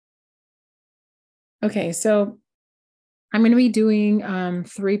Okay, so I'm going to be doing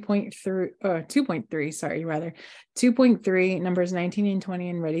 2.3, sorry, rather 2.3, numbers 19 and 20,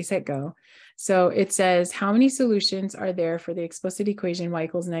 and ready, set, go. So it says, how many solutions are there for the explicit equation y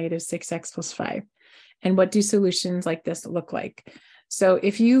equals negative 6x plus 5? And what do solutions like this look like? So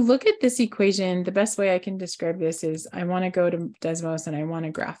if you look at this equation, the best way I can describe this is I want to go to Desmos and I want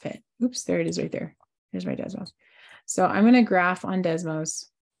to graph it. Oops, there it is right there. Here's my Desmos. So I'm going to graph on Desmos.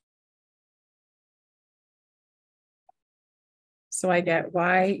 So I get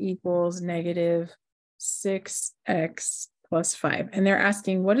y equals negative 6x plus 5. And they're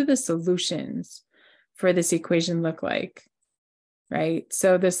asking, what do the solutions for this equation look like? Right?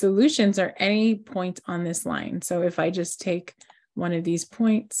 So the solutions are any point on this line. So if I just take one of these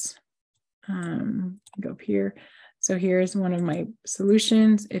points, go up here. So here's one of my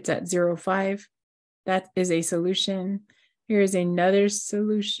solutions. It's at 0, 5. That is a solution. Here's another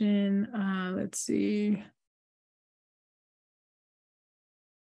solution. Let's see.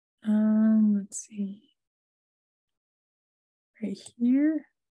 Let's see. Right here.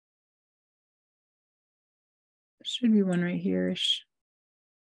 Should be one right here-ish.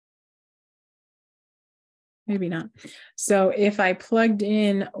 Maybe not. So if I plugged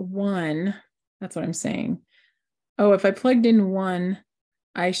in 1, that's what I'm saying. Oh, if I plugged in 1,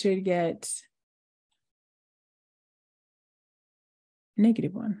 I should get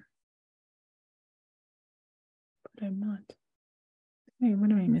 -1. But I'm not. Hey,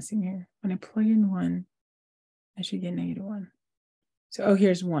 what am I missing here? When I plug in 1, I should get -1. So, oh,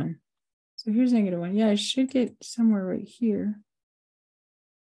 here's 1. So here's -1. Yeah, I should get somewhere right here.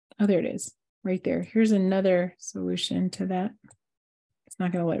 Oh, there it is. Right there. Here's another solution to that. It's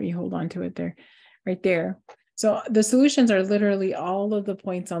not going to let me hold on to it there. Right there. So the solutions are literally all of the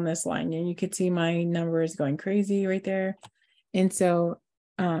points on this line. And you could see my numbers going crazy right there. And so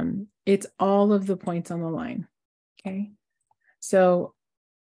it's all of the points on the line. Okay. So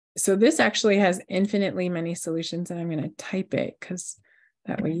this actually has infinitely many solutions, and I'm going to type it because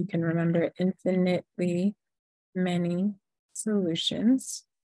that way you can remember infinitely many solutions.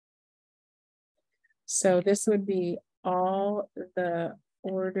 So this would be all the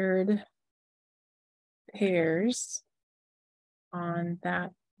ordered pairs on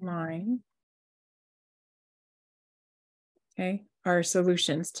that line, okay, are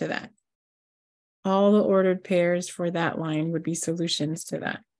solutions to that. All the ordered pairs for that line would be solutions to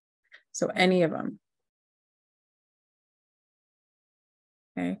that. So any of them.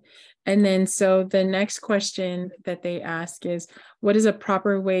 Okay. And then so the next question that they ask is, what is a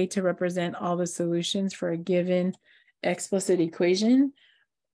proper way to represent all the solutions for a given explicit equation?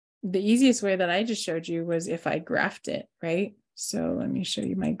 The easiest way that I just showed you was if I graphed it, right? So let me show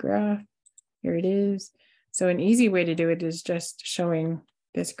you my graph. Here it is. So an easy way to do it is just showing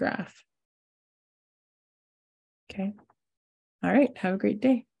this graph. Okay. All right. Have a great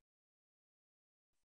day.